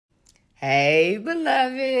Hey,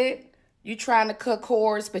 beloved. You trying to cut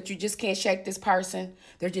cords, but you just can't shake this person.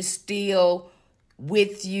 They're just still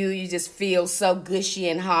with you. You just feel so gushy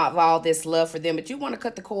and hot of all this love for them, but you want to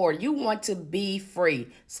cut the cord. You want to be free.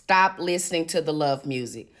 Stop listening to the love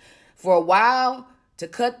music. For a while, to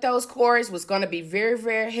cut those cords was going to be very,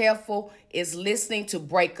 very helpful is listening to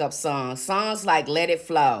breakup songs. Songs like Let It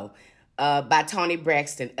Flow by Tony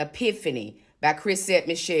Braxton, Epiphany by Chrisette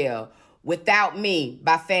Michelle, Without Me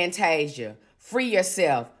by Fantasia, Free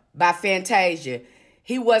Yourself by Fantasia,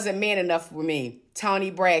 He Wasn't Man Enough for Me,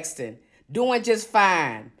 Tony Braxton, Doing Just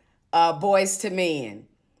Fine, Boys to Men,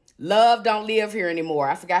 Love Don't Live Here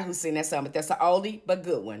Anymore. I forgot who sang that song, but that's an oldie but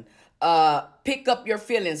good one. Pick Up Your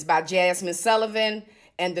Feelings by Jasmine Sullivan,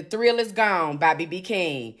 and The Thrill Is Gone by B.B.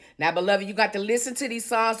 King. Now, beloved, you got to listen to these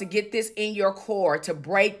songs to get this in your core, to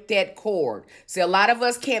break that cord. See, a lot of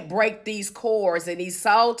us can't break these cords and these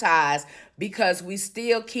soul ties because we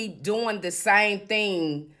still keep doing the same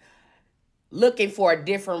thing, looking for a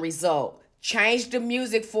different result. Change the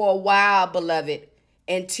music for a while, beloved,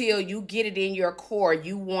 until you get it in your core.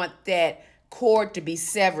 You want that cord to be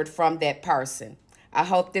severed from that person. I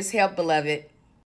hope this helped, beloved.